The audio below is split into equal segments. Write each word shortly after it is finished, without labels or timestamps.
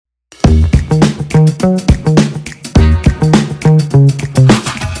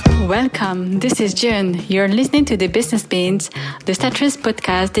Welcome, this is June. You're listening to the Business Beans, the Status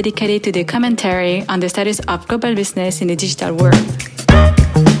podcast dedicated to the commentary on the status of global business in the digital world.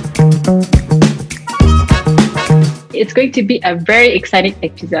 It's going to be a very exciting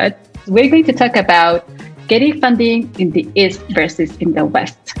episode. We're going to talk about getting funding in the East versus in the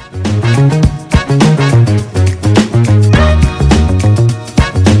West.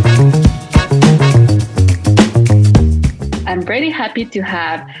 I'm very happy to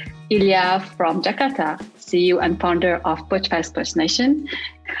have Ilya from Jakarta, CEO and founder of Poch5 Poch Nation.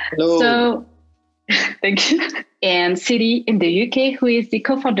 Hello. So, thank you. And Siri in the UK, who is the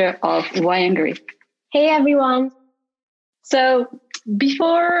co-founder of Whyangry. Hey, everyone. So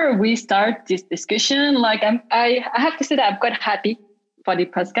before we start this discussion, I have to say that I'm quite happy for the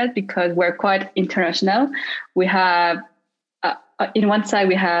podcast because we're quite international. We have in one side,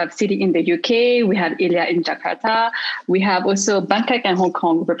 we have Siri in the UK, we have Ilya in Jakarta, we have also Bangkok and Hong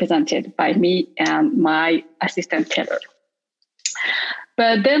Kong represented by me and my assistant Taylor.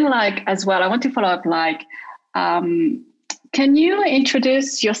 But then as well, I want to follow up can you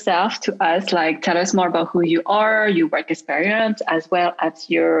introduce yourself to us? Tell us more about who you are, your work experience, as well as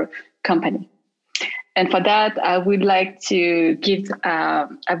your company. And for that, I would like to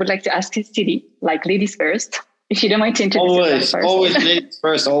ask Siri, ladies first. If you don't mind to introduce yourself first. Always ladies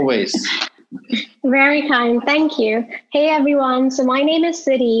first, always. Very kind. Thank you. Hey, everyone. So my name is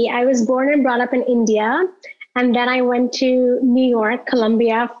Siri. I was born and brought up in India. And then I went to New York,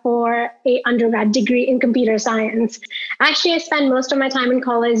 Columbia for an undergrad degree in computer science. Actually, I spent most of my time in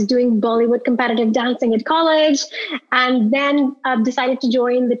college doing Bollywood competitive dancing at college, and then decided to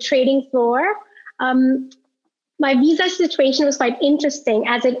join the trading floor. My visa situation was quite interesting,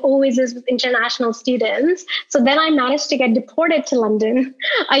 as it always is with international students. So then I managed to get deported to London.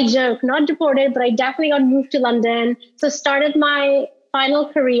 I joke, not deported, but I definitely got moved to London. So started my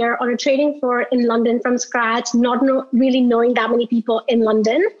final career on a trading floor in London from scratch, not really knowing that many people in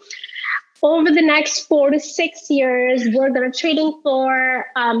London. Over the next 4 to 6 years, worked on a trading floor,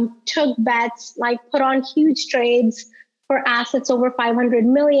 took bets, put on huge trades for assets over 500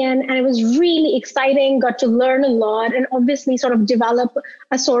 million. And it was really exciting, got to learn a lot and obviously sort of develop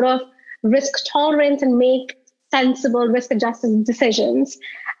a sort of risk tolerance and make sensible risk-adjusted decisions.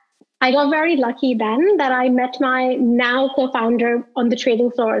 I got very lucky then that I met my now co-founder on the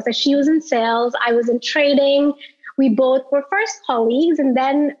trading floor. So she was in sales, I was in trading. We both were first colleagues, and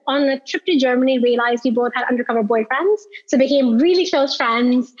then on a trip to Germany, realized we both had undercover boyfriends. So became really close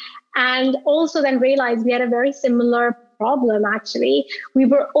friends, and also then realized we had a very similar problem, actually. We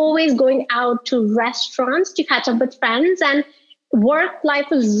were always going out to restaurants to catch up with friends, and work life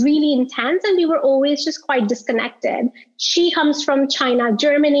was really intense, and we were always just quite disconnected. She comes from China,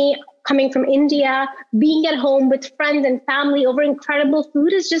 Germany, coming from India, being at home with friends and family over incredible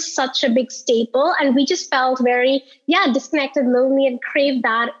food is just such a big staple. And we just felt very, disconnected, lonely, and craved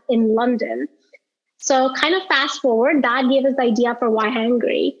that in London. So kind of fast forward, that gave us the idea for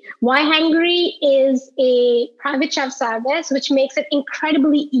Whyangry. Whyangry is a private chef service, which makes it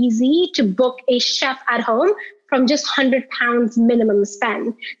incredibly easy to book a chef at home from just £100 minimum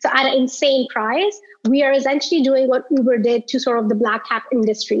spend. So at an insane price, we are essentially doing what Uber did to sort of the black cap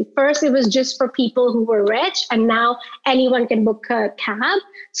industry. First, it was just for people who were rich, and now anyone can book a cab.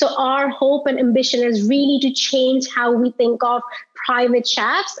 So our hope and ambition is really to change how we think of private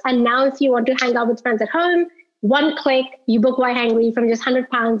chefs. And now if you want to hang out with friends at home, one click, you book Whyangry from just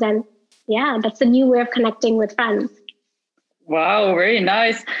 £100. And that's the new way of connecting with friends. Wow, very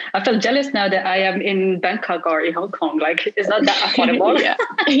nice. I feel jealous now that I am in Bangkok or in Hong Kong. It's not that affordable.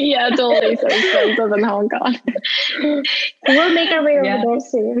 yeah, totally. So expensive in Hong Kong. We'll make our way over there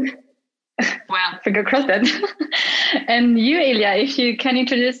soon. Well, finger crossed then. And you, Ilya, if you can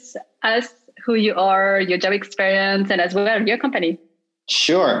introduce us who you are, your job experience, and as well your company.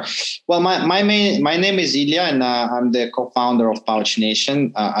 Sure. Well, my name is Ilya, and I'm the co-founder of Poch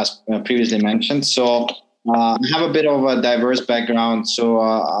Nation, as previously mentioned. So I have a bit of a diverse background. So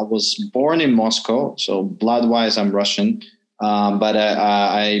I was born in Moscow. So blood-wise, I'm Russian. But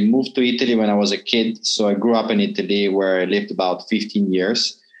I moved to Italy when I was a kid. So I grew up in Italy, where I lived about 15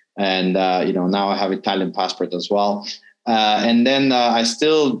 years. And, now I have Italian passport as well. And then I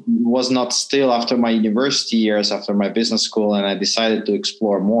was not after my university years, after my business school, and I decided to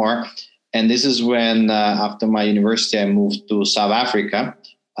explore more. And this is when, after my university, I moved to South Africa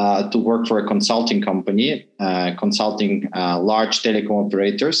to work for a consulting company, consulting large telecom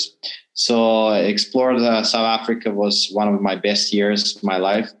operators. So explored South Africa was one of my best years of my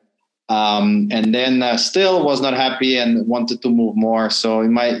life. And then still was not happy and wanted to move more. So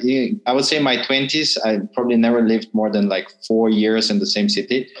I would say in my 20s, I probably never lived more than like 4 years in the same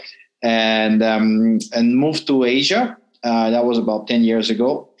city, and moved to Asia. That was about 10 years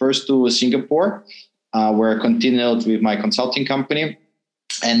ago. First to Singapore, where I continued with my consulting company.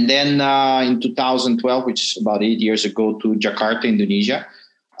 And then in 2012, which is about 8 years ago, to Jakarta, Indonesia.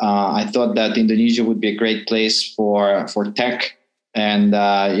 I thought that Indonesia would be a great place for tech. And,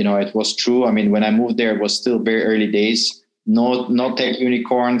 it was true. I mean, when I moved there, it was still very early days. No tech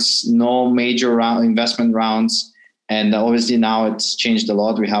unicorns, no major investment rounds. And obviously now it's changed a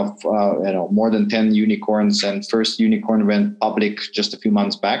lot. We have, more than 10 unicorns, and first unicorn went public just a few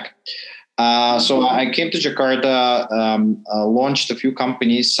months back. So I came to Jakarta, launched a few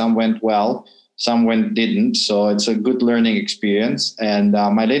companies. Some went well, some didn't. So it's a good learning experience. And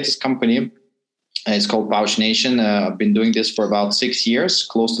my latest company, it's called Pouch Nation. I've been doing this for about 6 years,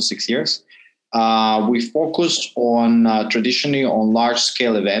 close to 6 years. We focus on traditionally on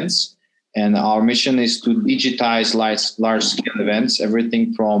large-scale events, and our mission is to digitize large-scale events,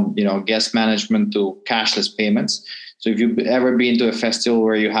 everything from guest management to cashless payments. So if you've ever been to a festival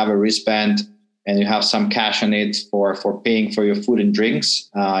where you have a wristband and you have some cash on it for paying for your food and drinks,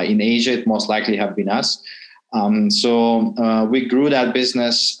 in Asia it most likely have been us. So we grew that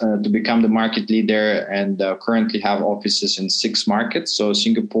business to become the market leader, and currently have offices in 6 markets. So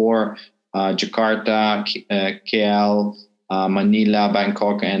Singapore, Jakarta, KL, Manila,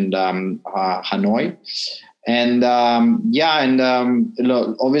 Bangkok, and Hanoi. And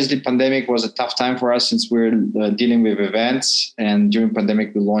obviously pandemic was a tough time for us since we're dealing with events. And during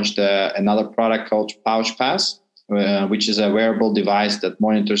pandemic, we launched another product called Pouch Pass, which is a wearable device that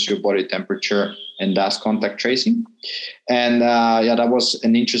monitors your body temperature and does contact tracing. And that was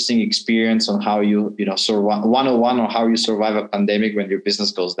an interesting experience on how you sort of 101 on how you survive a pandemic when your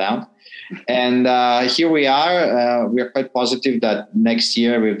business goes down. And here we are. We are quite positive that next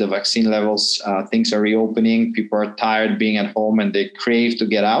year, with the vaccine levels, things are reopening. People are tired being at home and they crave to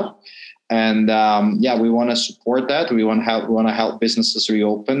get out. And we want to support that. We want to help businesses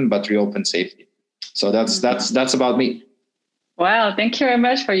reopen, but reopen safely. So that's about me. Wow, thank you very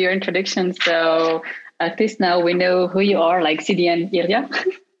much for your introduction. So at least now we know who you are, like Sidi and Ilya.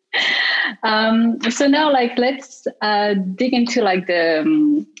 So now, let's dig into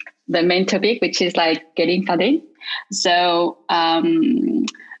the main topic, which is getting funding. So I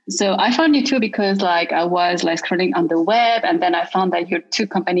found you too because I was scrolling on the web, and then I found that your 2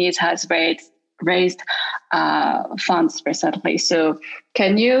 companies has raised funds recently. So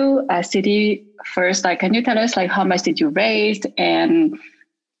can you, Sidi, first, can you tell us how much did you raise and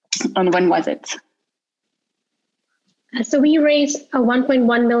when was it? So we raised a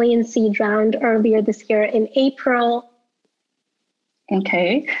 1.1 million seed round earlier this year in April.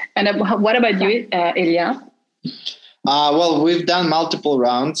 Okay. And what about you, Ilya? Well, we've done multiple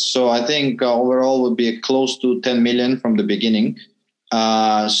rounds. So I think overall would be close to 10 million from the beginning.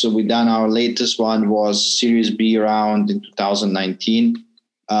 So we done our latest one was Series B round in 2019,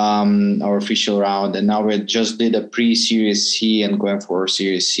 our official round. And now we just did a pre-Series C and going for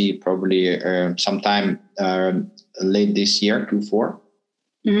Series C probably sometime late this year, Q4.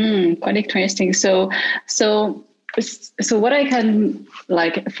 Quite interesting. So what I can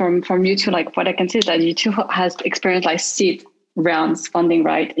from you two, what I can see is that you two has experienced seed rounds funding,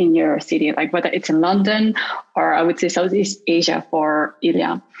 right, in your city, whether it's in London or I would say Southeast Asia for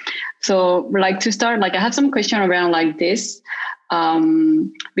Ilya. So to start, I have some question around this,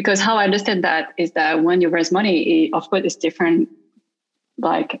 because how I understand that is that when you raise money, of course it's different,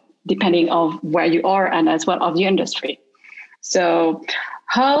 depending on where you are and as well of the industry. So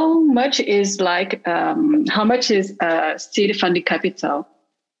how much is seed funding capital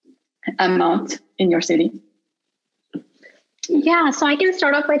amount in your city? Yeah, so I can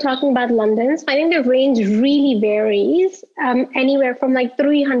start off by talking about London. So I think the range really varies, anywhere from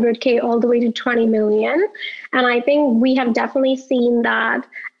 300K all the way to 20 million. And I think we have definitely seen that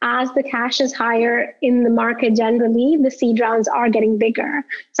as the cash is higher in the market generally, the seed rounds are getting bigger.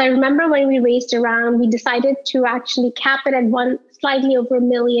 So I remember when we raised a round, we decided to actually cap it at slightly over $1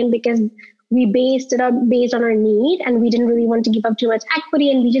 million because we based it up based on our need, and we didn't really want to give up too much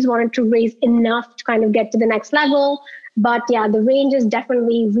equity, and we just wanted to raise enough to kind of get to the next level. But yeah, the range is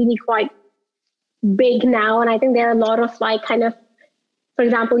definitely really quite big now. And I think there are a lot of for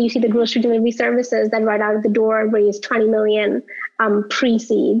example, you see the grocery delivery services that right out of the door raise 20 million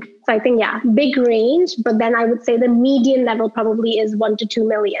pre-seed. So I think, big range. But then I would say the median level probably is 1 to 2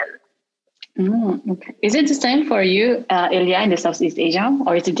 million. Okay. Is it the same for you, Ilya, in the Southeast Asia,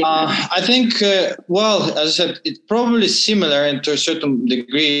 or is it different? I think, well, as I said, it's probably similar and to a certain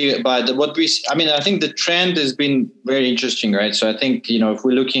degree, but I think the trend has been very interesting, right? So I think, if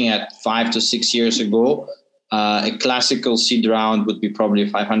we're looking at 5 to 6 years ago, a classical seed round would be probably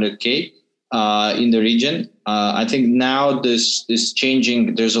 500K in the region. I think now this is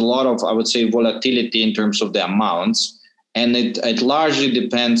changing. There's a lot of, I would say, volatility in terms of the amounts. And it largely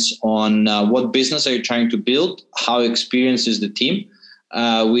depends on what business are you trying to build, how experienced is the team.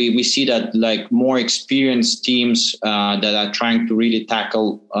 We see that like more experienced teams that are trying to really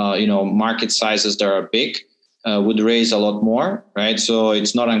tackle, market sizes that are big would raise a lot more, right? So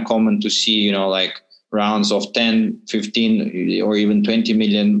it's not uncommon to see, like rounds of 10, 15, or even 20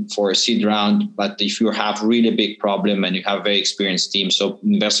 million for a seed round. But if you have really big problem and you have very experienced team, so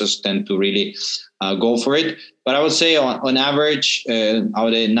investors tend to really go for it. But I would say on average,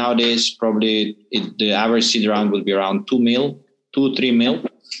 nowadays, probably the average seed round will be around 2 to 3 mil.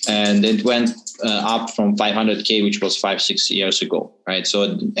 And it went up from 500K, which was 5-6 years ago, right?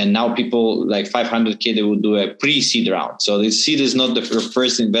 So, and now people like 500K, they will do a pre-seed round. So the seed is not the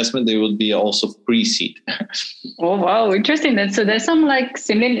first investment; they will be also pre-seed. Oh wow, interesting. Then so there's some like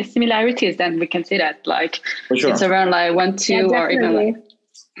similarities. Then we can see that like it's around like 1, 2, or even like.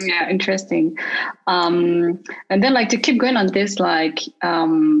 Yeah, interesting. And then like to keep going on this, like,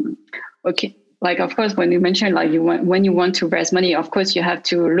 okay. Like, of course, when you mentioned like when you want to raise money, of course, you have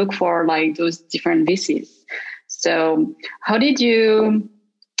to look for like those different VCs. So how did you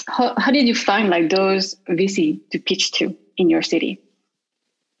find like those VC to pitch to in your city?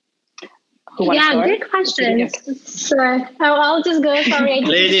 Yeah, good question. So I'll just go. Sorry,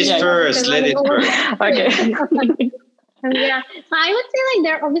 ladies first. Ladies first. Okay. Yeah, so I would say like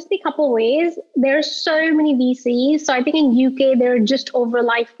there are obviously a couple ways. There's so many VCs. So I think in UK there are just over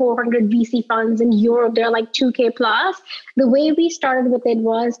like 400 VC funds. In Europe there are like 2K plus. The way we started with it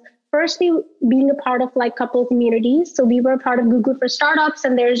was firstly being a part of like couple communities. So we were a part of Google for Startups,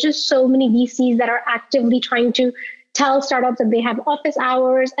 and there's just so many VCs that are actively trying to tell startups that they have office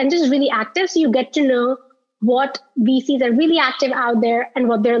hours and just really active. So you get to know what VCs are really active out there and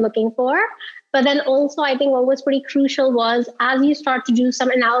what they're looking for. But then also, I think what was pretty crucial was as you start to do some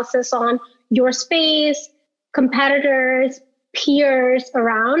analysis on your space, competitors, peers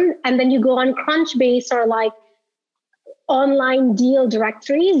around, and then you go on Crunchbase or like online deal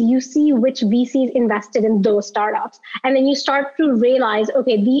directories, you see which VCs invested in those startups. And then you start to realize,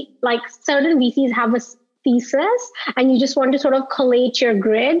 okay, certain VCs have a thesis, and you just want to sort of collate your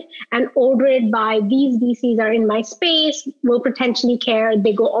grid and order it by these VCs are in my space, will potentially care,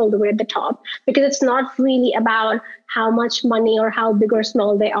 they go all the way at the top. Because it's not really about how much money or how big or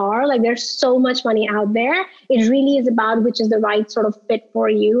small they are. Like there's so much money out there. It really is about which is the right sort of fit for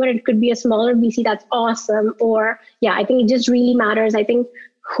you. And it could be a smaller VC that's awesome, or I think it just really matters. I think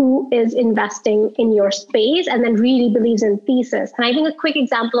who is investing in your space and then really believes in thesis. And I think a quick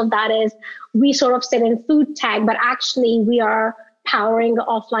example of that is we sort of sit in food tech, but actually we are powering the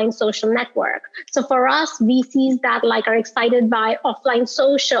offline social network. So for us, VCs that like are excited by offline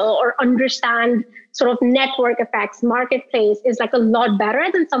social or understand sort of network effects, marketplace is like a lot better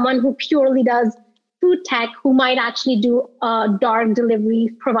than someone who purely does food tech, who might actually do a dark delivery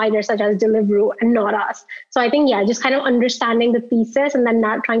provider such as Deliveroo and not us. So I think, just kind of understanding the thesis and then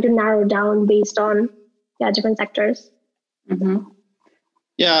not trying to narrow down based on different sectors. Mm-hmm.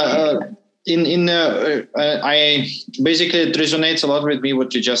 I basically, it resonates a lot with me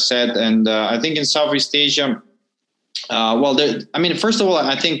what you just said. And I think in Southeast Asia, first of all,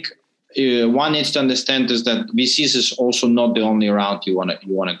 I think one needs to understand is that VCs is also not the only route you want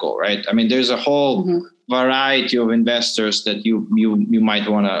to go, right? I mean, there's a whole variety of investors that you might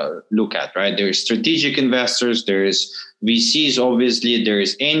want to look at, right? There's strategic investors, there is VCs, obviously, there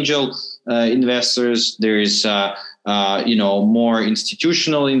is angel investors, there is more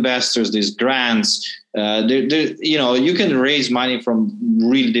institutional investors, there's grants. You can raise money from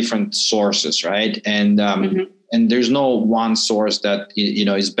really different sources, right? And there's no one source that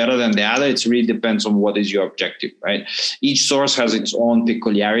is better than the other. It really depends on what is your objective, right? Each source has its own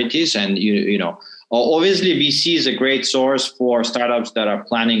peculiarities, and obviously VC is a great source for startups that are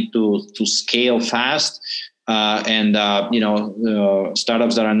planning to scale fast, and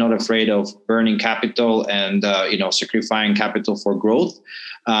startups that are not afraid of burning capital and sacrificing capital for growth.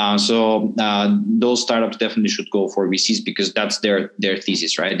 Those startups definitely should go for VCs because that's their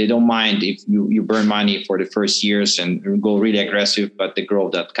thesis, right? They don't mind if you burn money for the first years and go really aggressive, but the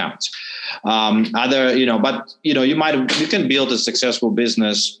growth that counts. You can build a successful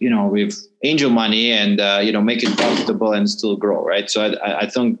business, with angel money and make it profitable and still grow, right? So I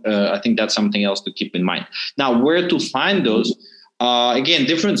think that's something else to keep in mind. Now, where to find those? Again,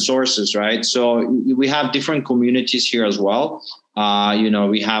 different sources, right? So we have different communities here as well.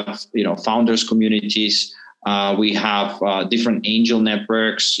 We have founders communities. We have different angel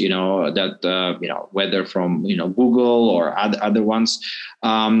networks, whether from Google or other ones.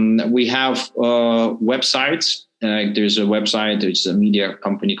 We have websites. There's a website, there's a media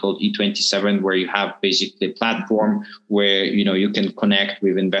company called E27 where you have basically a platform where you can connect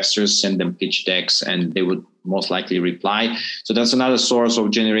with investors, send them pitch decks, and they would most likely reply. So that's another source of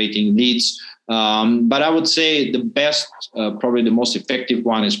generating leads. But I would say the best, probably the most effective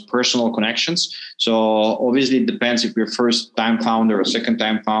one is personal connections. So obviously it depends if you're first-time founder or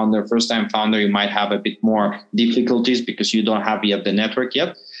second-time founder. First-time founder, you might have a bit more difficulties because you don't have yet the network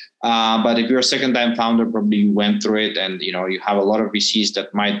yet. But if you're a second-time founder, probably you went through it, and you have a lot of VCs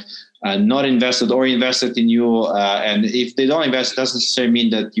that might not invested or invested in you. And if they don't invest, it doesn't necessarily mean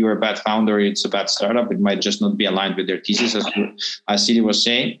that you're a bad founder. It's a bad startup. It might just not be aligned with their thesis, as Siri was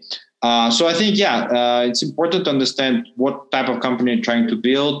saying. So I think, it's important to understand what type of company you're trying to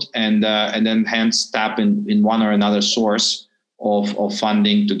build, and then hence tap in one or another source of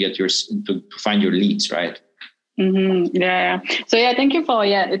funding to get to find your leads, right? Mm-hmm. Yeah. So thank you for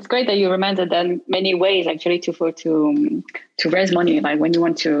it's great that you reminded that many ways actually to raise money, like when you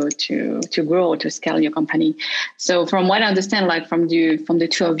want to grow, to scale your company. So from what I understand, like from the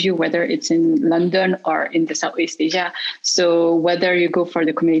two of you, whether it's in London or in the Southeast Asia, so whether you go for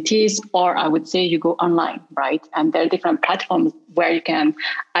the communities or I would say you go online, right? And there are different platforms where you can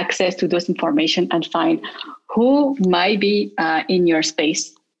access to those information and find who might be in your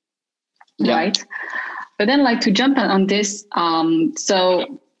space, right? But then, like, to jump on this, what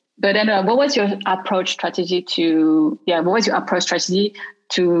was your approach strategy to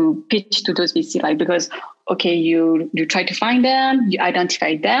pitch to those VC? Like, because, okay, you try to find them, you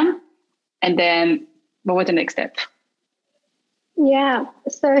identify them, and then what was the next step? Yeah.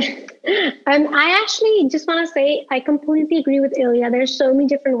 So I actually just want to say I completely agree with Ilya. There's so many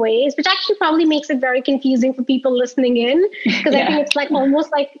different ways, which actually probably makes it very confusing for people listening in, because I think it's like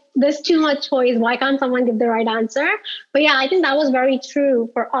almost like there's too much choice. Why can't someone give the right answer? But I think that was very true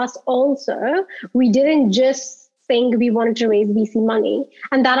for us also. We didn't just think we wanted to raise VC money.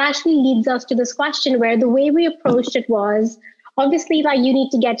 And that actually leads us to this question where the way we approached it was, obviously, like, you need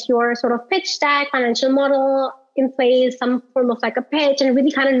to get your sort of pitch deck, financial model in place, some form of like a pitch, and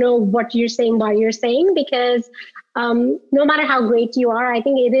really kind of know what you're saying, why you're saying, because no matter how great you are, I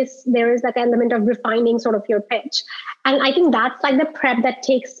think there is that element of refining sort of your pitch. And I think that's like the prep that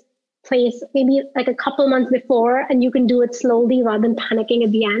takes place maybe like a couple months before, and you can do it slowly rather than panicking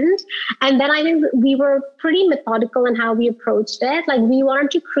at the end. And then I think we were pretty methodical in how we approached it. Like, we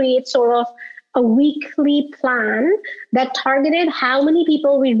wanted to create sort of a weekly plan that targeted how many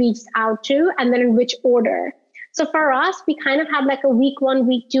people we reached out to and then in which order. So for us, we kind of had like a week 1,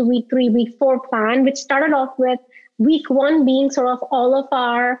 week 2, week 3, week 4 plan, which started off with week 1 being sort of all of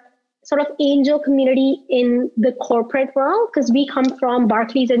our sort of angel community in the corporate world, because we come from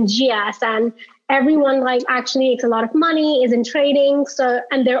Barclays and GS, and everyone like actually makes a lot of money, is in trading. So,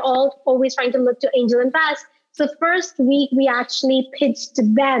 and they're all always trying to look to angel invest. So first week we actually pitched to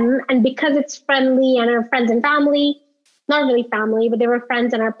them, and because it's friendly and our friends and family, not really family, but they were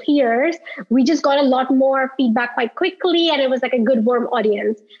friends and our peers, we just got a lot more feedback quite quickly, and it was like a good warm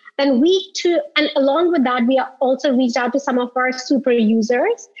audience. Then week 2, and along with that, we also reached out to some of our super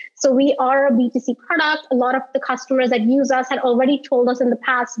users. So we are a B2C product. A lot of the customers that use us had already told us in the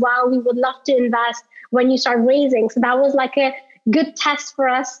past, wow, we would love to invest when you start raising. So that was like a good test for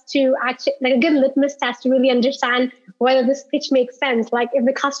us to actually, like a good litmus test to really understand whether this pitch makes sense. Like, if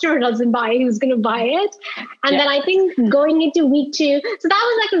the customer doesn't buy it, who's going to buy it? And then I think going into week 2, so that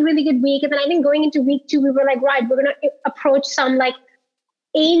was like a really good week. And then I think going into week 2, we were like, right, we're going to approach some like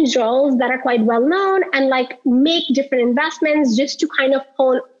angels that are quite well known and like make different investments just to kind of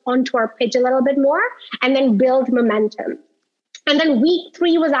hone onto our pitch a little bit more and then build momentum. And then week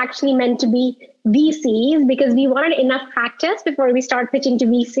 3 was actually meant to be VCs, because we wanted enough practice before we start pitching to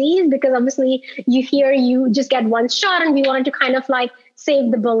VCs, because obviously you just get one shot, and we wanted to kind of like save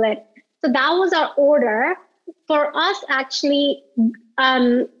the bullet. So that was our order. For us, actually,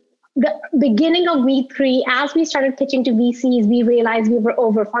 the beginning of V3, as we started pitching to VCs, we realized we were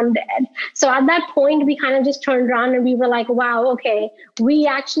overfunded. So at that point, we kind of just turned around and we were like, wow, okay, we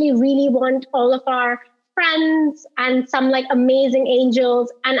actually really want all of our friends and some like amazing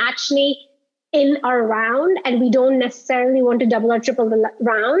angels and actually in our round, and we don't necessarily want to double or triple the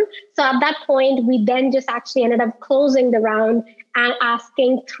round. So at that point, we then just actually ended up closing the round and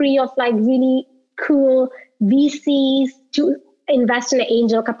asking 3 of like really cool VCs to invest in an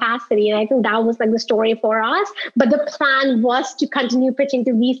angel capacity. And I think that was like the story for us. But the plan was to continue pitching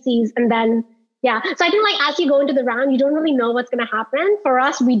to VCs. And then, yeah. So I think like as you go into the round, you don't really know what's going to happen. For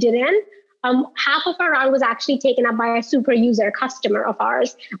us, we didn't. Half of our round was actually taken up by a super user customer of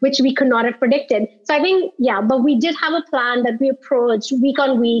ours, which we could not have predicted. So I think, yeah, but we did have a plan that we approached week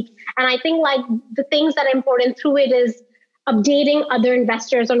on week. And I think like the things that are important through it is updating other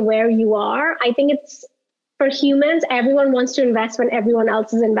investors on where you are. I think it's, for humans, everyone wants to invest when everyone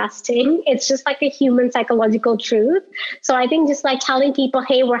else is investing. It's just like a human psychological truth. So I think just like telling people,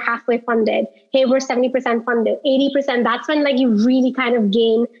 hey, we're halfway funded. Hey, we're 70% funded, 80%. That's when like you really kind of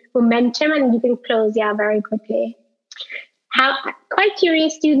gain momentum and you can close, very quickly. Quite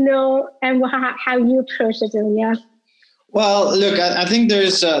curious to know and how you approach it, Ilya. Well, look, I think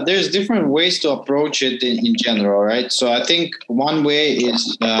there's different ways to approach it in general, right? So I think one way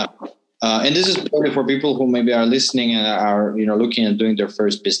is, and this is probably for people who maybe are listening and are looking at doing their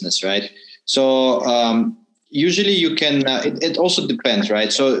first business, right? So usually you can. It also depends,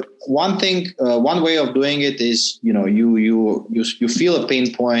 right? So one way of doing it is you feel a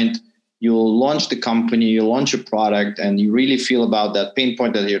pain point. You launch the company, you launch a product, and you really feel about that pain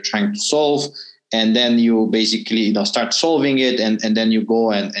point that you're trying to solve. And then you basically start solving it, and then you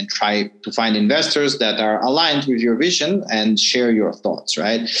go and try to find investors that are aligned with your vision and share your thoughts,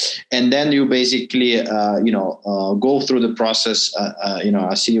 right? And then you basically go through the process,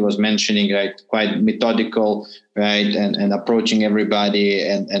 as he was mentioning, right, quite methodical, right, and approaching everybody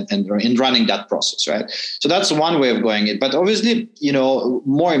and running that process, right? So that's one way of going it. But obviously,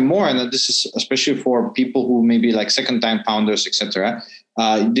 more and more, and this is especially for people who maybe like second-time founders, etc.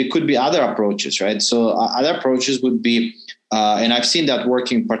 There could be other approaches, right? So other approaches would be, and I've seen that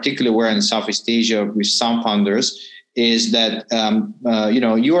working particularly where in Southeast Asia with some founders, is that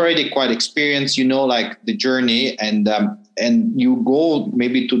you're already quite experienced, like the journey, and you go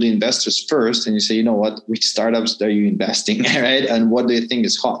maybe to the investors first, and you say, which startups are you investing, right? And what do you think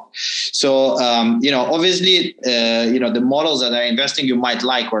is hot? So obviously, the models that are investing you might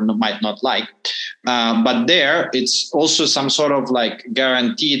like or might not like, but there it's also some sort of like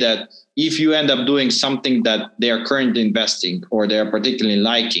guarantee that if you end up doing something that they are currently investing or they are particularly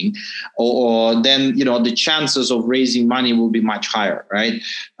liking, or then, the chances of raising money will be much higher, right?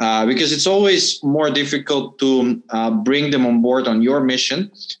 Because it's always more difficult to bring them on board on your mission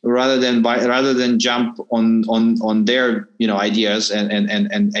rather than jump on their, ideas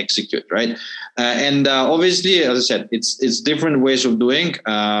and execute, right? And obviously, as I said, it's different ways of doing.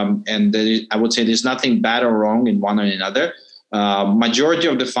 And I would say there's nothing bad or wrong in one or another. Majority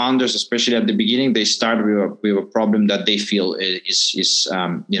of the founders, especially at the beginning, they start with a problem that they feel is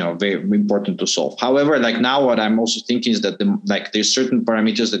very important to solve. However, like now, what I'm also thinking is that there's certain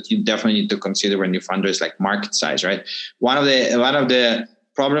parameters that you definitely need to consider when you fundraise, like market size, right? One of the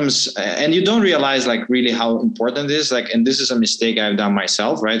problems, and you don't realize like really how important it is. And this is a mistake I've done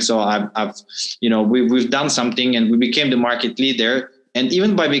myself, right? So we've done something and we became the market leader. And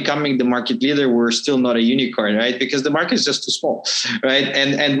even by becoming the market leader, we're still not a unicorn, right? Because the market is just too small, right?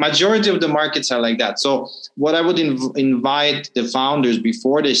 And majority of the markets are like that. So what I would invite the founders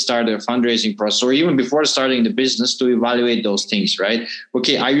before they start their fundraising process, or even before starting the business, to evaluate those things, right?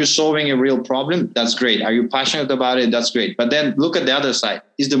 Okay, are you solving a real problem? That's great. Are you passionate about it? That's great. But then look at the other side.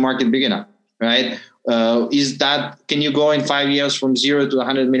 Is the market big enough, right? Can you go in 5 years from $0 to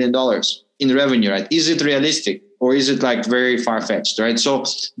 $100 million in revenue, right? Is it realistic? Or is it like very far-fetched, right? So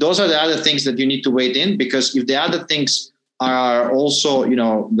those are the other things that you need to weigh in, because if the other things are also,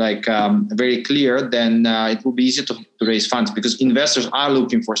 very clear, then it will be easy to raise funds, because investors are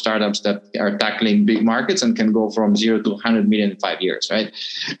looking for startups that are tackling big markets and can go from 0 to 100 million in 5 years, right?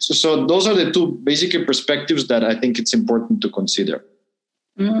 So those are the two basic perspectives that I think it's important to consider.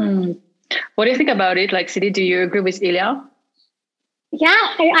 What do you think about it? Like, Siddhi, do you agree with Ilya? Yeah,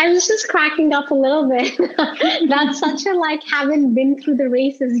 I was just cracking up a little bit. That's such a having been through the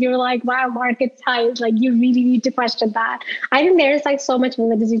races, you're like, wow, market size, you really need to question that. I think there's so much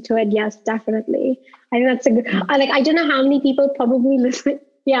validity to it. Yes, definitely. I think that's a good, I don't know how many people probably listen.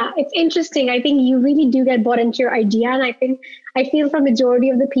 Yeah, it's interesting. I think you really do get bought into your idea. And I feel for majority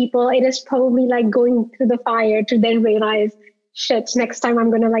of the people, it is probably going through the fire to then realize, shit, next time I'm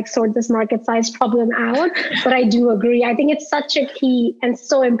going to like sort this market size problem out. But I do agree. I think it's such a key and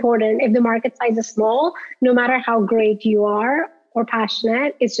so important. If the market size is small, no matter how great you are or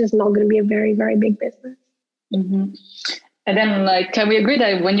passionate, it's just not going to be a very, very big business. Mm-hmm. And then, like, can we agree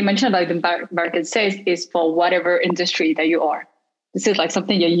that when you mentioned like the market size is for whatever industry that you are? This is like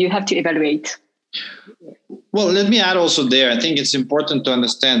something that you have to evaluate. Well, let me add also there. I think it's important to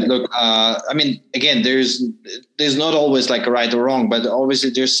understand. Look, I mean, again, there's not always like a right or wrong, but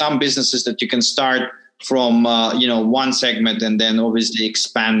obviously there's some businesses that you can start from one segment and then obviously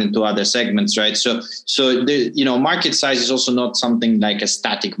expand into other segments, right? So the market size is also not something like a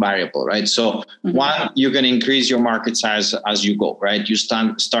static variable, right? So one, you can increase your market size as you go, right? You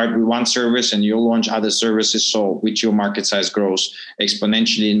start with one service and you'll launch other services, so which your market size grows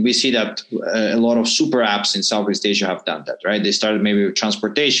exponentially. And we see that a lot of super apps in Southeast Asia have done that, right? They started maybe with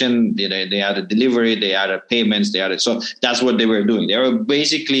transportation, they added delivery, they added payments, so that's what they were doing. They were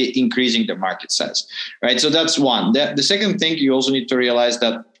basically increasing their market size. Right. So that's one. The second thing, you also need to realize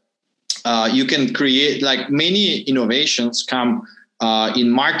that you can create, like, many innovations come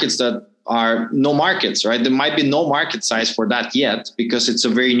in markets that are no markets, right? There might be no market size for that yet because it's a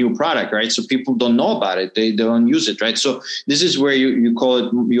very new product, right? So people don't know about it. They don't use it, right? So this is where you call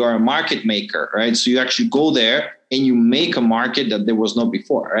it, you are a market maker, right? So you actually go there and you make a market that there was not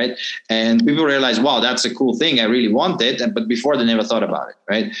before, right? And people realize, wow, that's a cool thing. I really want it. But before, they never thought about it,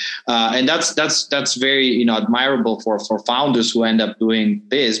 right? And that's very admirable for founders who end up doing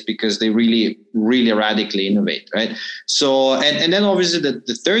this, because they really radically innovate, right? So and then obviously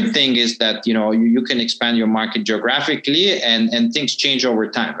the third thing is that you can expand your market geographically, and things change over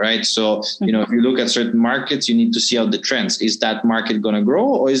time, right? So if you look at certain markets, you need to see out the trends. Is that market going to grow,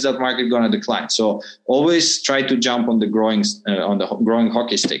 or is that market going to decline? So always try to jump on the growing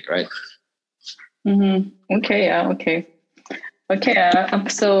hockey stick, right? Mm-hmm. Okay.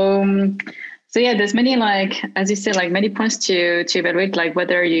 So yeah, there's many, like, as you said, like, many points to evaluate, like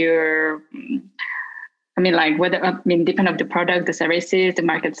whether you're, depend on the product, the services, the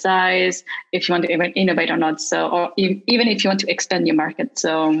market size, if you want to even innovate or not. So, or even if you want to expand your market.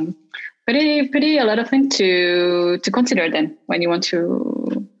 So pretty a lot of things to consider then when you want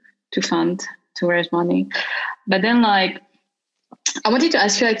to fund, to raise money. But then, like, I wanted to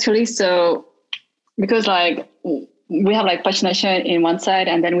ask you actually, so because like we have like Passionation in one side,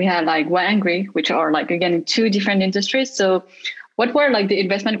 and then we have like Why Angry, which are like, again, two different industries. So what were like the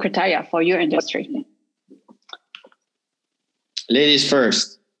investment criteria for your industry? Ladies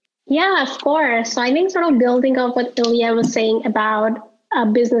first. Yeah, of course. So I think sort of building on what Ilya was saying about a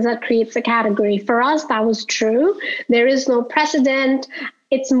business that creates a category. For us, that was true. There is no precedent.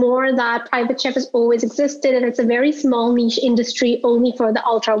 It's more that private chef has always existed, and it's a very small niche industry only for the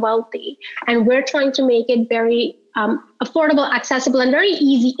ultra wealthy. And we're trying to make it very affordable, accessible, and very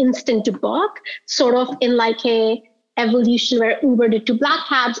easy, instant to book, sort of in like a evolution where Uber did to black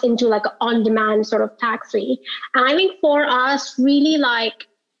cabs into like an on-demand sort of taxi. And I think for us, really, like,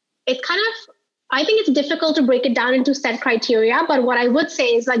 it kind of, I think it's difficult to break it down into set criteria. But what I would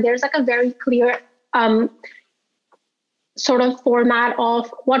say is, like, there's like a very clear sort of format of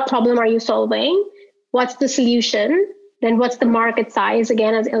what problem are you solving, what's the solution, then what's the market size,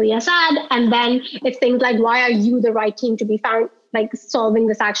 again, as Ilya said, and then it's things like, why are you the right team to be found, like, solving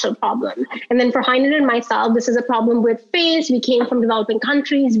this actual problem. And then for Heineken and myself, this is a problem we'd faced. We came from developing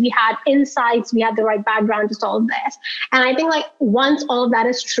countries, we had insights, we had the right background to solve this. And I think, like, once all of that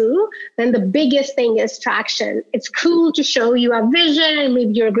is true, then the biggest thing is traction. It's cool to show you have vision and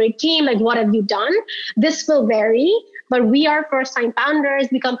maybe you're a great team, like, what have you done? This will vary. But we are first-time founders.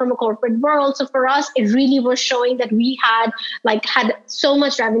 We come from a corporate world. So for us, it really was showing that we had so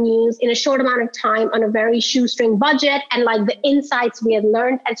much revenues in a short amount of time on a very shoestring budget, and like the insights we had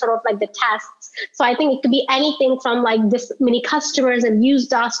learned and sort of like the tests. So I think it could be anything from like this many customers have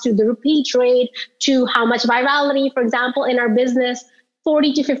used us, to the repeat rate, to how much virality. For example, in our business,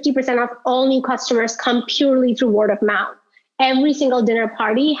 40 to 50% of all new customers come purely through word of mouth. Every single dinner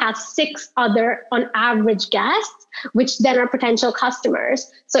party has 6 other, on average, guests, which then are potential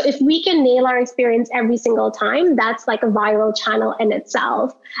customers. So if we can nail our experience every single time, that's like a viral channel in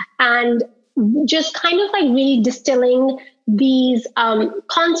itself. And just kind of like really distilling these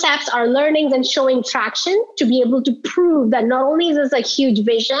concepts, our learnings, and showing traction to be able to prove that not only is this a huge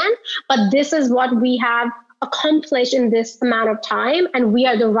vision, but this is what we have accomplished in this amount of time, and we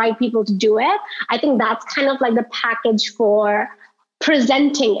are the right people to do it. I think that's kind of like the package for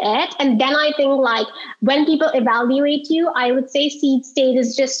presenting it. And then I think, like, when people evaluate you, I would say seed stage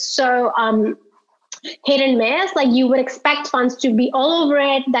is just so hit and miss. Like, you would expect funds to be all over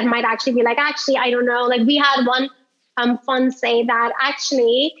it. That might actually be like, actually, I don't know. Like, we had one funds say that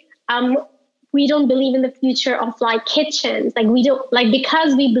actually we don't believe in the future of like kitchens. Like we don't like,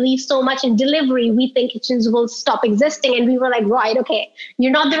 because we believe so much in delivery, we think kitchens will stop existing. And we were like, right, okay,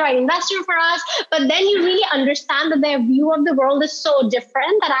 you're not the right investor for us. But then you really understand that their view of the world is so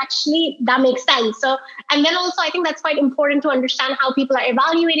different that actually that makes sense. So, and then also I think that's quite important to understand how people are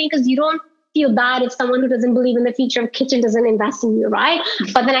evaluating, because you don't feel bad if someone who doesn't believe in the future of kitchen doesn't invest in you, right?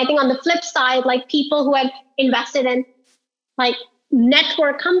 But then I think on the flip side, like people who have invested in like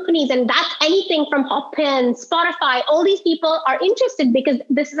network companies, and that's anything from Hopin, Spotify, all these people are interested because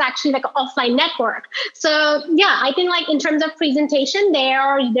this is actually like an offline network. So yeah, I think like in terms of presentation, there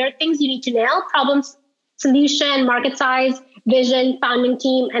are things you need to nail: problems, solution, market size, vision, founding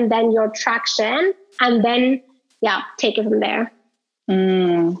team, and then your traction, and then yeah, take it from there.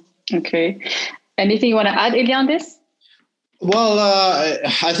 Okay. Anything you want to add, Ilya, on this? Well,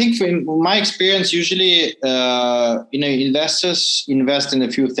 I think in my experience, usually, investors invest in a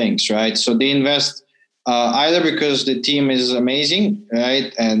few things, right? So they invest either because the team is amazing,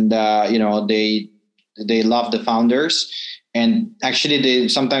 right? And, they love the founders. And actually,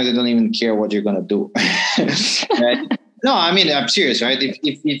 sometimes they don't even care what you're going to do. Right? No, I mean, I'm serious, right?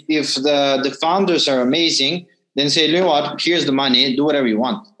 If the founders are amazing, then say, you know what, here's the money, do whatever you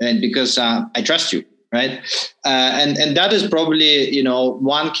want. And because I trust you. Right. And that is probably,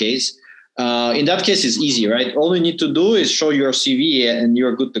 one case. In that case, it's easy, right? All you need to do is show your CV and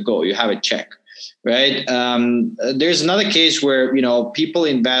you're good to go. You have a check. Right. There's another case where, people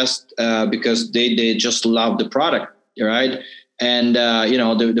invest because they just love the product. Right. And,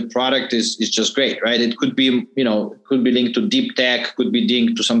 the product is just great. Right. It could be, could be linked to deep tech, could be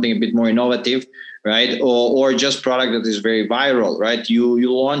linked to something a bit more innovative. Right. Or just product that is very viral. Right.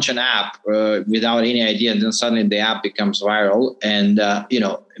 You launch an app without any idea, and then suddenly the app becomes viral, and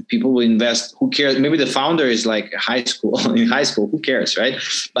people will invest. Who cares? Maybe the founder is like in high school. Who cares? Right.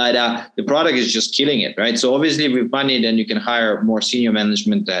 But the product is just killing it. Right. So obviously with money, then you can hire more senior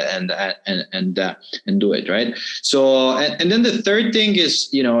management and do it. Right. So and then the third thing is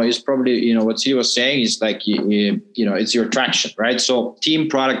probably what Siri was saying is like it's your traction. Right. So team,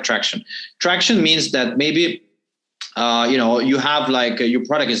 product, traction. Traction means that maybe, you have like your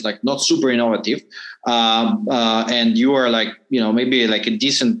product is like not super innovative, and you are like, maybe like a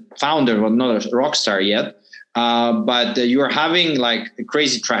decent founder, but not a rock star yet. But you are having like a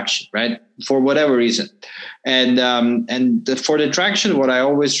crazy traction, right? For whatever reason. And for the traction, what I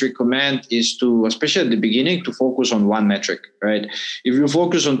always recommend is to, especially at the beginning, to focus on one metric, right? If you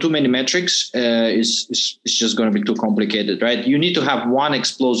focus on too many metrics, it's just going to be too complicated, right? You need to have one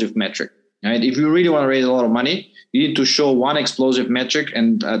explosive metric. Right? If you really want to raise a lot of money, you need to show one explosive metric,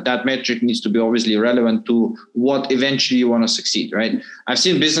 and that metric needs to be obviously relevant to what eventually you want to succeed, right? I've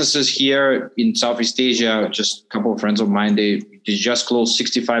seen businesses here in Southeast Asia, just a couple of friends of mine, they just closed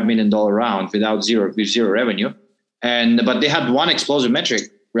 $65 million round with zero revenue. But they had one explosive metric,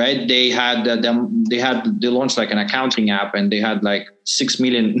 right? They launched like an accounting app, and they had like 6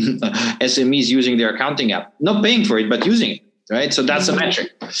 million SMEs using their accounting app, not paying for it, but using it. Right. So that's a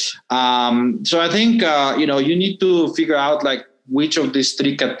metric. So I think, you need to figure out like which of these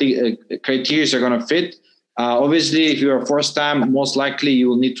three criteria are going to fit. Obviously, if you're a first time, most likely you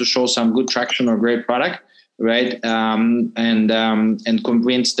will need to show some good traction or great product. Right. And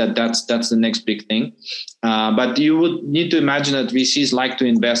convince that that's the next big thing. But you would need to imagine that VCs like to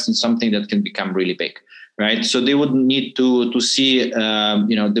invest in something that can become really big. Right, so they would need to see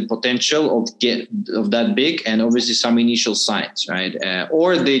the potential of that big, and obviously some initial signs, right?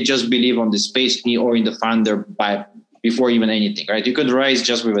 Or they just believe on the space or in the founder before even anything, right? You could raise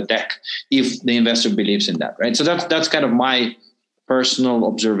just with a deck if the investor believes in that, right? So that's kind of my personal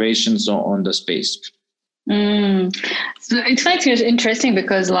observations on the space. So it's like interesting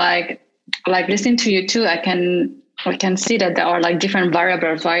because like listening to you too, we can see that there are like different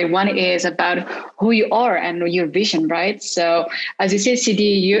variables, right? One is about who you are and your vision, right? So as you say,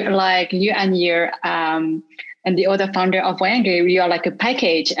 CD, you and your and the other founder of Voyager, you are like a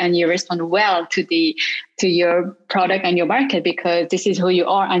package, and you respond well to your product and your market because this is who you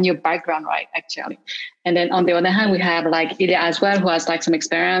are and your background, right? Actually, and then on the other hand, we have like Ilya as well, who has like some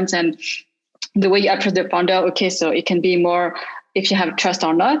experience and the way you approach the founder. Okay, so it can be more if you have trust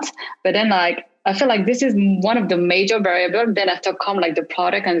or not, but then like. I feel like this is one of the major variables. Then after come like the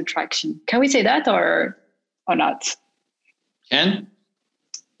product and the traction. Can we say that or not? Can?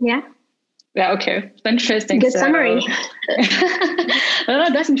 Yeah. Yeah. Okay. Interesting. Good summary. No,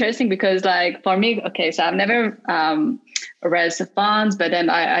 that's interesting because like for me, okay, so I've never raise funds. But then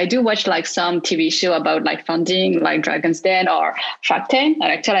I do watch like some TV show about like funding, like Dragon's Den or Shark Tank.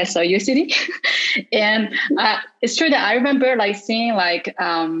 And actually I saw UCD. And it's true that I remember like seeing like,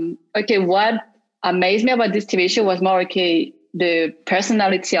 okay, what amazed me about this TV show was more, okay, the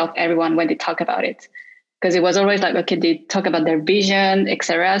personality of everyone when they talk about it. Because it was always like, okay, they talk about their vision,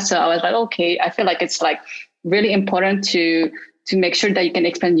 etc. So I was like, okay, I feel like it's like really important to make sure that you can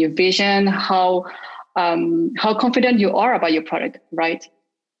explain your vision, how confident you are about your product, right?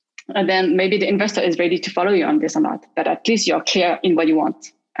 And then maybe the investor is ready to follow you on this or not, but at least you're clear in what you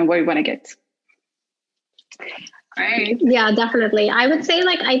want and where you want to get. Right. Yeah, definitely. I would say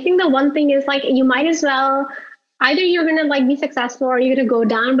like, I think the one thing is like, you might as well, either you're going to like be successful or you're going to go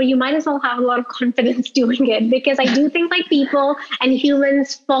down, but you might as well have a lot of confidence doing it, because I do think like people and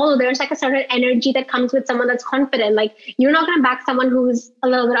humans follow, there's like a certain energy that comes with someone that's confident. Like you're not going to back someone who's a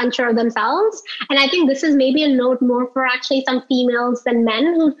little bit unsure of themselves. And I think this is maybe a note more for actually some females than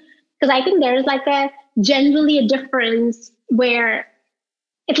men, because I think there's like generally a difference where,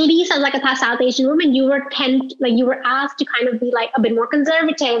 at least as like a South Asian woman, you were asked to kind of be like a bit more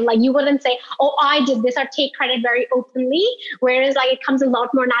conservative. Like you wouldn't say, oh, I did this, or take credit very openly. Whereas like it comes a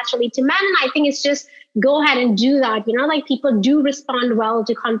lot more naturally to men. And I think it's just go ahead and do that. You know, like people do respond well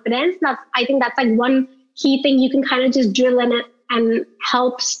to confidence. I think that's like one key thing you can kind of just drill in it and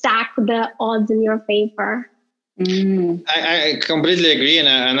help stack the odds in your favor. I completely agree, and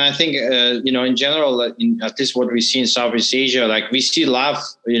I think in general, at least what we see in Southeast Asia, like we see a lot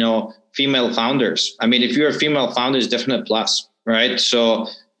of female founders. I mean, if you're a female founder, it's definitely a plus, right? So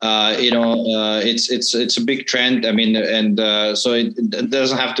it's a big trend. I mean, and so it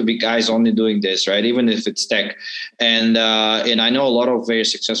doesn't have to be guys only doing this, right? Even if it's tech, and I know a lot of very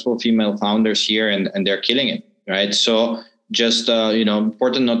successful female founders here, and they're killing it, right? So. Just,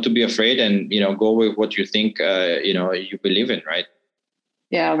 important not to be afraid and, go with what you think, you believe in, right?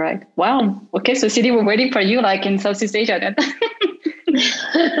 Yeah, right. Wow. Okay, so Sidi, we're waiting for you like in Southeast Asia then.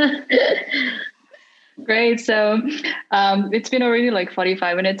 Great. So it's been already like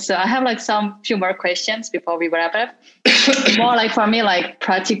 45 minutes. So I have like few more questions before we wrap up. More like for me, like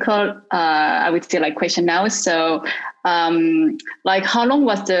practical, I would say like question now. So like how long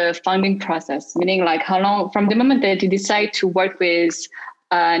was the funding process? Meaning like how long from the moment that you decide to work with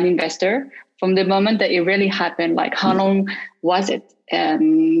an investor, from the moment that it really happened, like how long was it?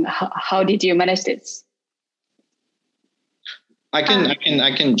 And how did you manage this? I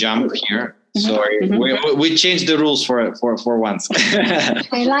can jump here. Sorry, we changed the rules for once.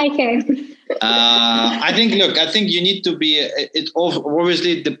 I like it. I think you need to be, it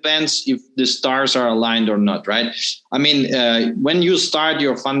obviously depends if the stars are aligned or not, right? I mean, when you start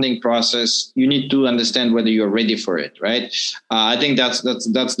your funding process, you need to understand whether you're ready for it, right? I think that's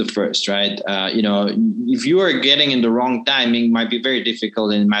the first, right? If you are getting in the wrong timing, it might be very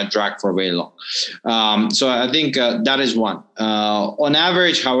difficult and it might drag for very long. So I think that is one. On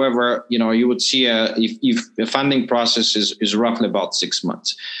average, however, you would see if the funding process is roughly about 6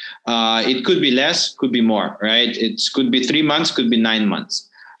 months. It could be less, could be more, right? It could be 3 months, could be 9 months,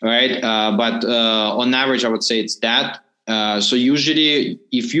 right? But on average, I would say it's that. So usually,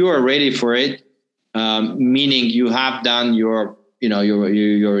 if you are ready for it, meaning you have done your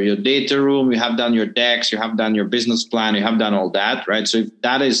data room, you have done your decks, you have done your business plan, you have done all that, right? So if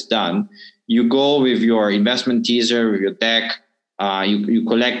that is done, you go with your investment teaser, with your deck, you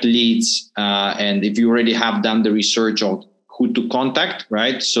collect leads, and if you already have done the research on who to contact,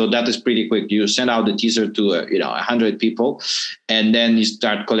 right? So that is pretty quick. You send out the teaser to 100 people, and then you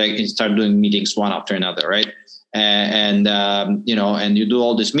start doing meetings one after another, right? And you do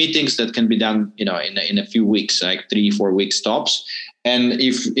all these meetings that can be done, in a few weeks, like 3-4 weeks tops. And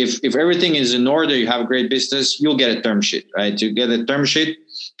if everything is in order, you have a great business, you'll get a term sheet, right? You get a term sheet,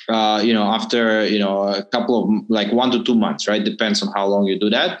 after a couple of like 1 to 2 months, right? Depends on how long you do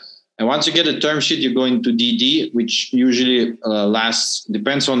that. And once you get a term sheet, you go into DD, which usually lasts.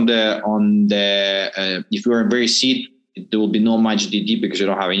 Depends on the if you're a very seed, there will be no much DD because you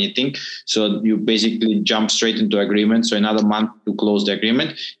don't have anything. So you basically jump straight into agreement. So another month to close the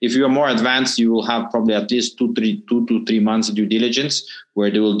agreement. If you are more advanced, you will have probably at least 2 to 3 months due diligence, where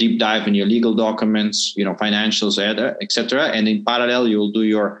they will deep dive in your legal documents, financials, etc. And in parallel, you will do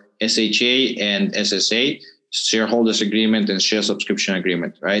your SHA and SSA, shareholders agreement and share subscription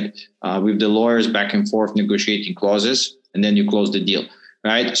agreement, right? With the lawyers back and forth negotiating clauses, and then you close the deal.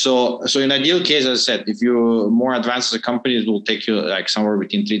 right? So in ideal case, as I said, if you're more advanced as a company, it will take you like somewhere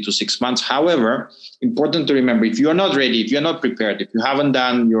between 3 to 6 months. However, important to remember, if you're not ready, if you're not prepared, if you haven't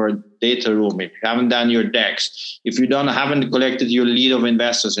done your data room, if you haven't done your decks, if you haven't collected your lead of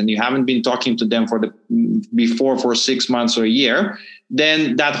investors, and you haven't been talking to them for 6 months or a year,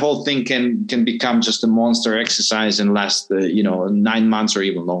 then that whole thing can become just a monster exercise and last 9 months or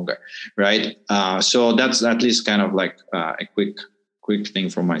even longer, right? So that's at least kind of like a quick thing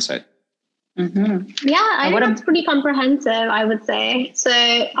from my side. Mm-hmm. Yeah, I think that's pretty comprehensive, I would say. So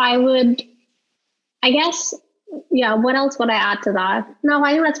what else would I add to that? No,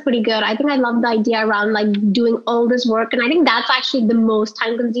 I think that's pretty good. I think I love the idea around like doing all this work. And I think that's actually the most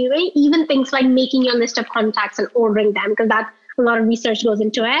time consuming, even things like making your list of contacts and ordering them, because that a lot of research goes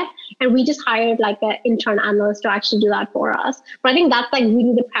into it. And we just hired like an intern analyst to actually do that for us. But I think that's like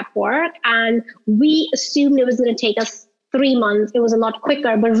really the prep work. And we assumed it was going to take us 3 months. It was a lot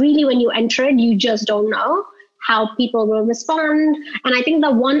quicker, but really when you enter it, you just don't know how people will respond. And I think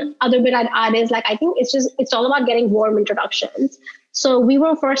the one other bit I'd add is like, I think it's all about getting warm introductions. So we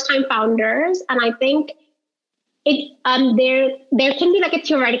were first time founders, and I think there can be like a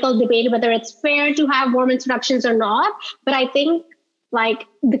theoretical debate whether it's fair to have warm introductions or not. But I think like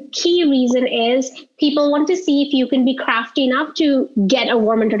the key reason is people want to see if you can be crafty enough to get a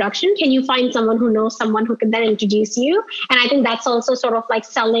warm introduction. Can you find someone who knows someone who can then introduce you? And I think that's also sort of like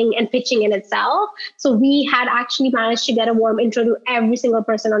selling and pitching in itself. So we had actually managed to get a warm intro to every single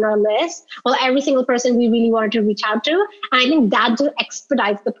person on our list. Well, every single person we really wanted to reach out to. And I think that just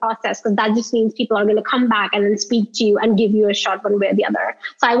expedites the process, because that just means people are going to come back and then speak to you and give you a shot one way or the other.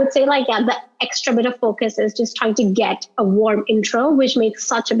 So I would say like, yeah, the extra bit of focus is just trying to get a warm intro, which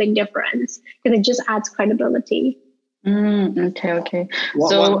makes such a big difference because it just adds credibility. Okay.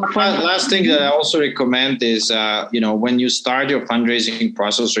 One last thing that I also recommend is, when you start your fundraising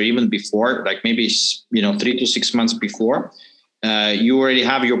process, or even before, like maybe 3 to 6 months before, you already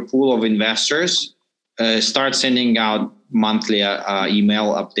have your pool of investors. Start sending out monthly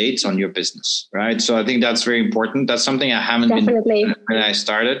email updates on your business, right? So I think that's very important. That's something I haven't been doing when I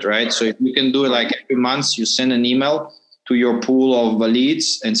started, right? So if you can do it like every month, you send an email to your pool of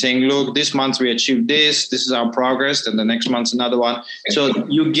leads and saying, look, this month we achieved this is our progress, and the next month's another one. So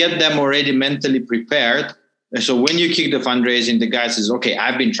you get them already mentally prepared. So when you kick the fundraising, the guy says, okay,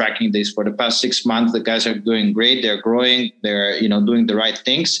 I've been tracking this for the past 6 months. The guys are doing great. They're growing. They're, doing the right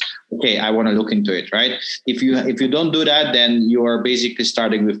things. Okay, I want to look into it, right? If you don't do that, then you are basically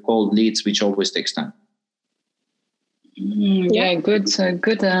starting with cold leads, which always takes time. Yeah, good.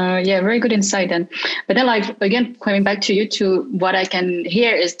 Very good insight then. But then, like, again, coming back to you, to what I can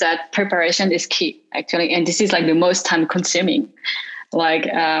hear is that preparation is key, actually, and this is like the most time consuming. Like,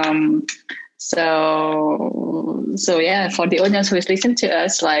 so yeah, for the audience who is listening to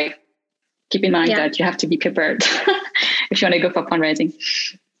us, like, keep in mind that you have to be prepared if you want to go for fundraising.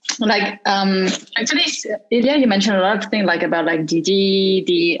 Like, actually, Ilya, you mentioned a lot of things like about like DD,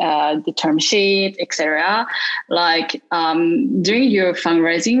 the term sheet, etc. Like, during your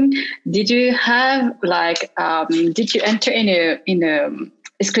fundraising, did you have like, did you enter in a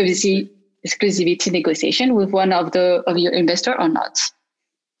exclusivity negotiation with one of your investor or not?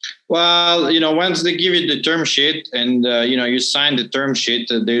 Well, once they give you the term sheet and, you sign the term sheet,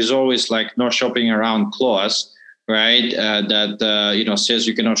 there's always like no shopping around clause, right? That says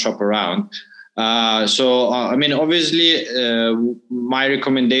you cannot shop around. Obviously, my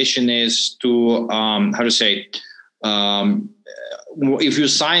recommendation is to, if you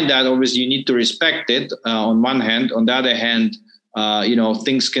sign that, obviously you need to respect it on one hand. On the other hand,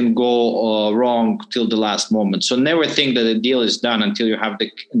 things can go wrong till the last moment. So never think that the deal is done until you have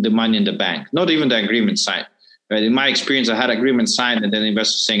the money in the bank, not even the agreement signed. Right? In my experience, I had agreement signed and then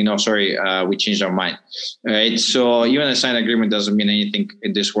investors saying, no, sorry, we changed our mind. Right? So even a signed agreement doesn't mean anything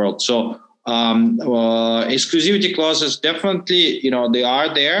in this world. So exclusivity clauses, definitely, they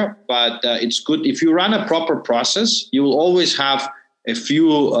are there, but it's good. If you run a proper process, you will always have a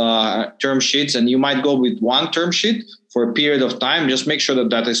few term sheets, and you might go with one term sheet for a period of time. Just make sure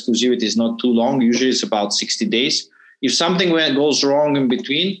that exclusivity is not too long. Usually it's about 60 days. If something goes wrong in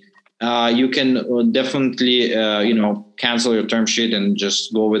between, you can definitely, cancel your term sheet and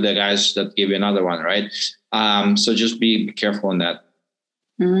just go with the guys that give you another one, right? So just be careful on that.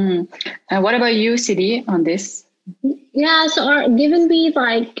 And what about you, CD, on this? Yeah, so given we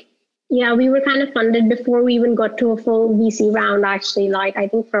were kind of funded before we even got to a full VC round, actually. Like, I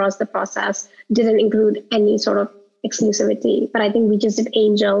think for us, the process didn't include any sort of exclusivity, but I think we just did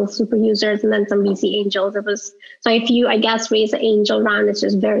angel super users and then some VC angels. So if you, I guess, raise an angel round, it's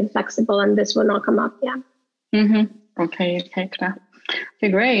just very flexible and this will not come up. Yeah. Okay, clear.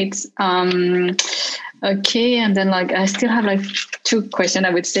 Okay, great. Okay, and then like I still have like two questions I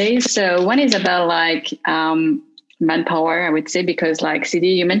would say. So one is about like manpower, I would say, because like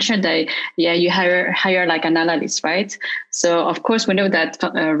CD, you mentioned that you hire like an analyst, right? So of course we know that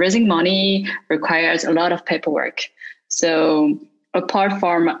raising money requires a lot of paperwork. So apart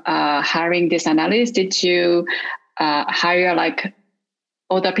from hiring this analyst, did you hire like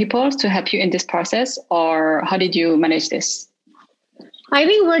other people to help you in this process, or how did you manage this? I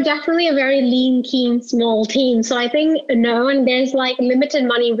think we're definitely a very lean, keen, small team. So I think no, and there's like limited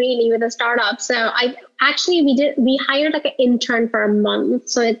money really with a startup. So we hired like an intern for a month.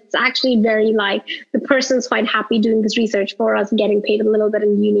 So it's actually very like the person's quite happy doing this research for us, getting paid a little bit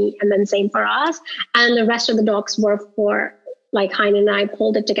in uni, and then same for us. And the rest of the docs were for like Hein and I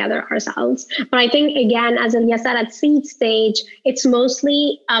pulled it together ourselves. But I think, again, as Ilya said, at seed stage, it's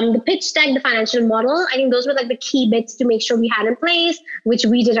mostly the pitch deck, the financial model. I think those were like the key bits to make sure we had in place, which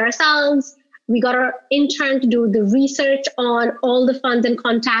we did ourselves. We got our intern to do the research on all the funds and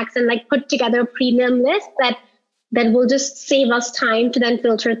contacts and like put together a premium list that will just save us time to then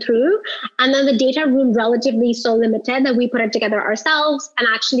filter through. And then the data room relatively so limited that we put it together ourselves and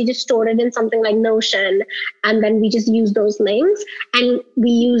actually just stored it in something like Notion. And then we just use those links. And we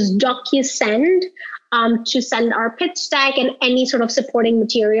use DocuSend to send our pitch deck and any sort of supporting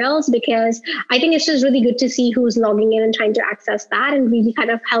materials, because I think it's just really good to see who's logging in and trying to access that, and really kind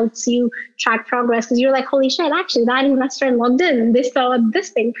of helps you track progress, because you're like, holy shit, actually that investor logged in, they saw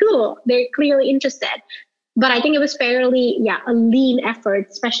this thing, cool, they're clearly interested. But I think it was fairly, a lean effort,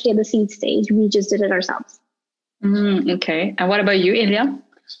 especially at the seed stage. We just did it ourselves. Okay. And what about you, Ilya?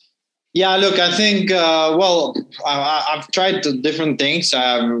 Yeah, look, I think, I've tried different things.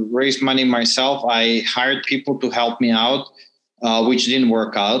 I've raised money myself. I hired people to help me out, which didn't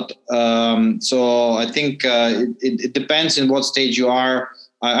work out. So I think it depends in what stage you are.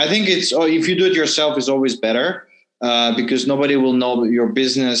 I think if you do it yourself, it's always better because nobody will know your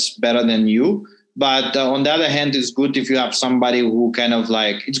business better than you. But on the other hand, it's good if you have somebody who kind of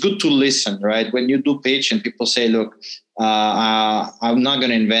like, it's good to listen, right? When you do pitch and people say, look, I'm not going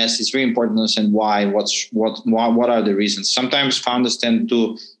to invest. It's very important to understand why, what are the reasons. Sometimes founders tend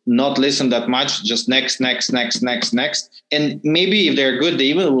to not listen that much, just next. And maybe if they're good, they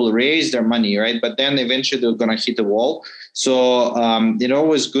even will raise their money, right? But then eventually they're going to hit the wall. So it's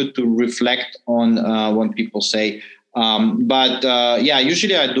always good to reflect on what people say.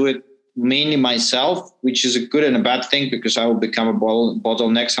 Usually I do it mainly myself, which is a good and a bad thing because I will become a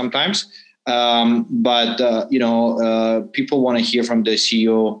bottleneck sometimes. People want to hear from the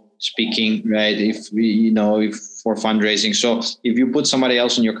CEO speaking, right? If for fundraising. So if you put somebody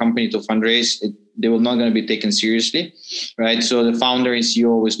else in your company to fundraise, they will not going to be taken seriously, right? So the founder and CEO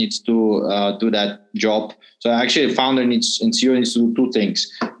always needs to do that job. So actually the founder and CEO needs to do two things.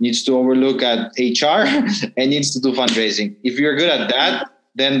 Needs to overlook at HR and needs to do fundraising. If you're good at that,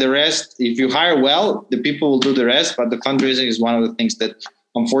 then the rest, if you hire well, the people will do the rest. But the fundraising is one of the things that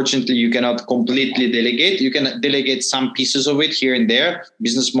unfortunately you cannot completely delegate. You can delegate some pieces of it here and there,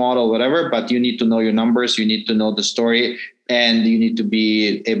 business model, whatever, but you need to know your numbers, you need to know the story, and you need to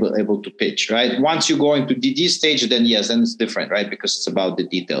be able to pitch, right? Once you go into DD stage, then it's different, right? Because it's about the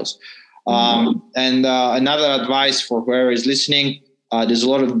details. Another advice for whoever is listening, there's a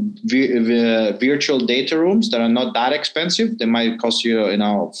lot of virtual data rooms that are not that expensive. They might cost you,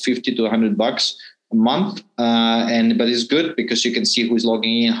 $50 to $100 a month, but it's good because you can see who's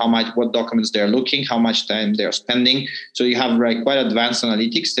logging in, what documents they're looking, how much time they're spending. So you have quite advanced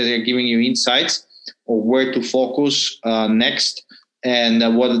analytics that are giving you insights of where to focus next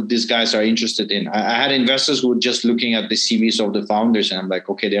and what these guys are interested in. I had investors who were just looking at the CVs of the founders, and I'm like,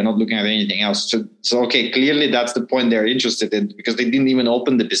 okay, they're not looking at anything else. So okay, clearly that's the point they're interested in because they didn't even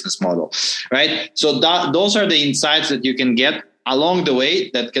open the business model, right? So those are the insights that you can get along the way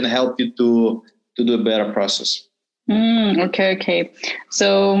that can help you to do a better process. Okay.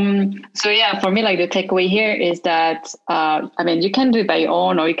 So for me, like the takeaway here is that, you can do it by your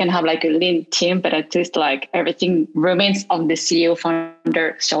own, or you can have like a lean team, but at least like everything remains on the CEO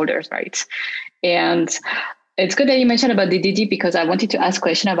founder shoulders, right? And it's good that you mentioned about the DD because I wanted to ask a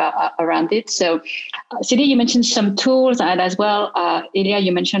question around it. So CD, you mentioned some tools, and as well, Ilya,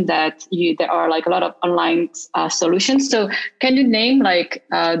 you mentioned that there are like a lot of online solutions. So can you name like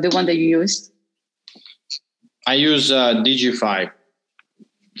the one that you use? I use Digify.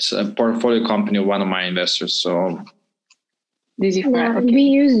 It's a portfolio company of one of my investors. So Digify. Yeah, okay. We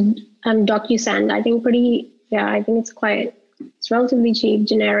use DocuSend. I think it's relatively cheap,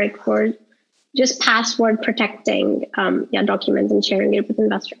 generic for just password protecting documents and sharing it with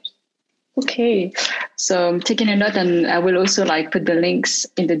investors. Okay. So I'm taking a note, and I will also like put the links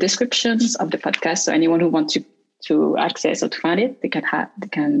in the descriptions of the podcast. So anyone who wants to access or to find it, they can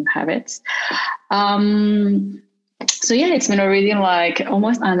have it. So yeah, it's been already like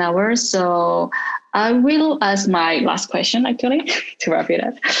almost an hour. So I will ask my last question actually to wrap it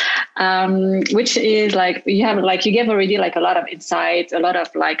up, which is like you gave already like a lot of insights, a lot of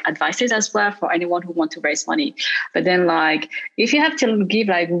like advices as well for anyone who want to raise money. But then like if you have to give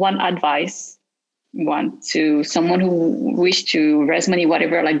like one to someone who wish to raise money,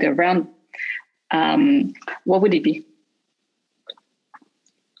 whatever like the round, what would it be?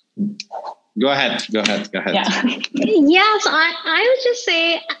 Go ahead. Yeah. Yes, I would just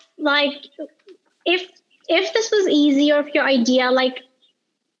say like if this was easy, or if your idea like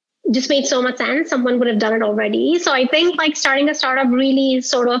just made so much sense, someone would have done it already. So I think like starting a startup really is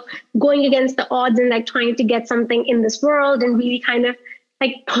sort of going against the odds and like trying to get something in this world and really kind of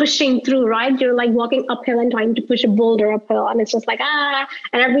like pushing through, right? You're like walking uphill and trying to push a boulder uphill, and it's just like, and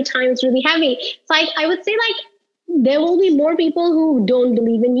every time it's really heavy. So I would say like there will be more people who don't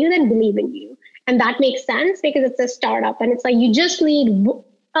believe in you than believe in you. And that makes sense because it's a startup, and it's like you just need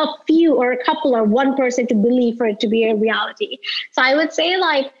a few or a couple or one person to believe for it to be a reality. So I would say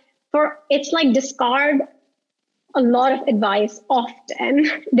like it's like discard a lot of advice often.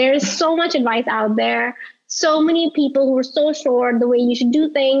 There is so much advice out there. So many people who are so sure the way you should do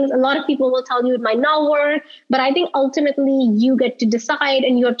things. A lot of people will tell you it might not work, but I think ultimately you get to decide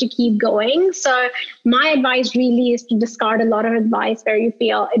and you have to keep going. So my advice really is to discard a lot of advice where you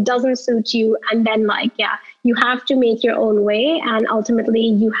feel it doesn't suit you. And then you have to make your own way. And ultimately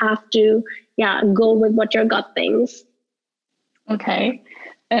you have to, go with what your gut thinks. Okay.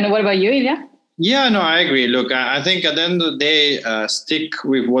 And what about you, Ilya? Yeah, no, I agree. Look, I think at the end of the day, stick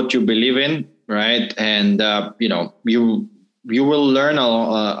with what you believe in. Right. And, you will learn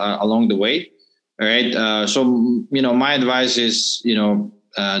along the way. Right. So, my advice is,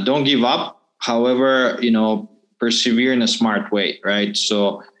 don't give up. However, persevere in a smart way. Right.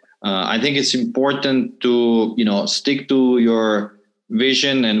 So I think it's important to, stick to your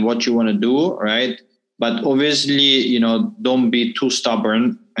vision and what you want to do. Right. But obviously, don't be too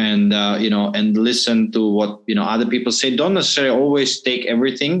stubborn and listen to what, other people say. Don't necessarily always take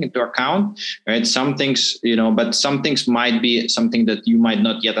everything into account, right? Some things, but some things might be something that you might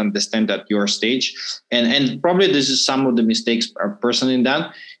not yet understand at your stage. And probably this is some of the mistakes are personally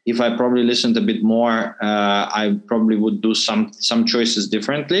done. If I probably listened a bit more, I probably would do some choices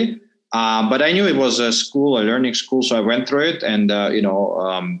differently. But I knew it was a learning school. So I went through it and,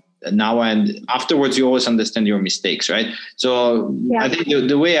 now and afterwards you always understand your mistakes, right? So I think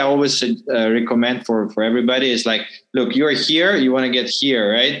the way I always recommend for everybody is like, look, you're here, you want to get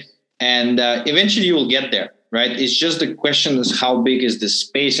here, right? And eventually you will get there, right? It's just the question is how big is the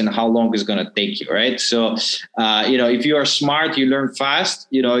space and how long is going to take you, right? So if you are smart, you learn fast,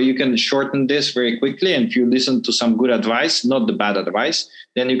 you can shorten this very quickly. And if you listen to some good advice, not the bad advice,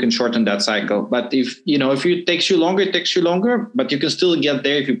 then you can shorten that cycle. But if it takes you longer, it takes you longer, but you can still get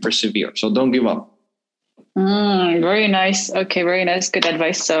there if you persevere. So don't give up. Very nice. Okay, very nice. Good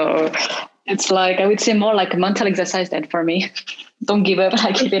advice. So it's like, I would say more like a mental exercise than for me. Don't give up,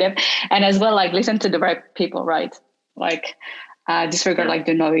 like keep it up. And as well, like listen to the right people, right? Like disregard like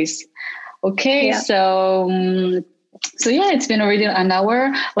the noise. Okay, yeah. So yeah, it's been already an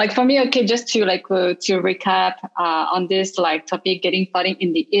hour. Like for me, okay, just to recap on this like topic, getting funding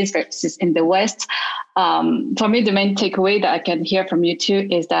in the East versus in the West. For me, the main takeaway that I can hear from you two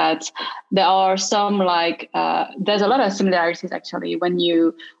is that there are some there's a lot of similarities actually when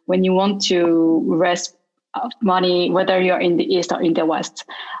you want to raise money, whether you're in the East or in the West.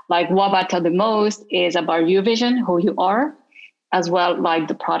 Like what matters the most is about your vision, who you are, as well like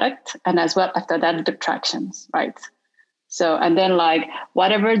the product, and as well after that the tractions, right? So, and then like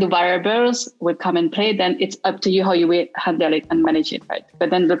whatever the variables will come and play, then it's up to you how you will handle it and manage it, right? But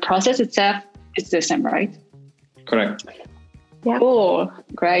then the process itself is the same, right? Correct. Yeah. Cool.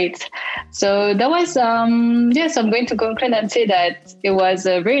 Great. So that was, yes, I'm going to conclude and say that it was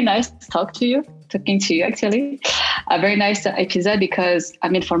a very nice talking to you actually. A very nice episode because, I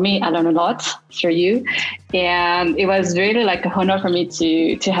mean, for me, I learned a lot through you. And it was really like an honor for me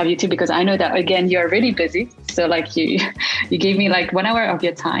to have you too, because I know that, again, you're really busy. So like you gave me like 1 hour of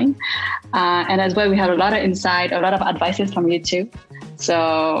your time. And as well, we had a lot of insight, a lot of advices from you too.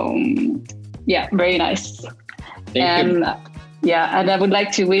 So yeah, very nice. Thank you. Yeah, and I would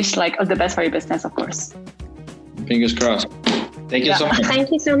like to wish like all the best for your business, of course. Fingers crossed. Thank you so much.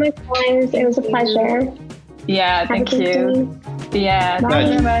 Thank you so much, guys. It was a pleasure. Yeah, thank you. Yeah, Bye.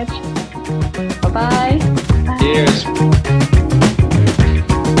 Thank you very much. Bye-bye. Cheers.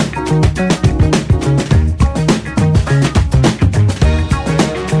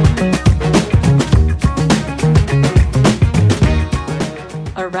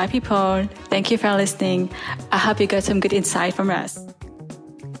 people, thank you for listening. I hope you got some good insight from us.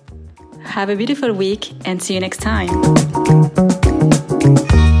 Have a beautiful week and see you next time.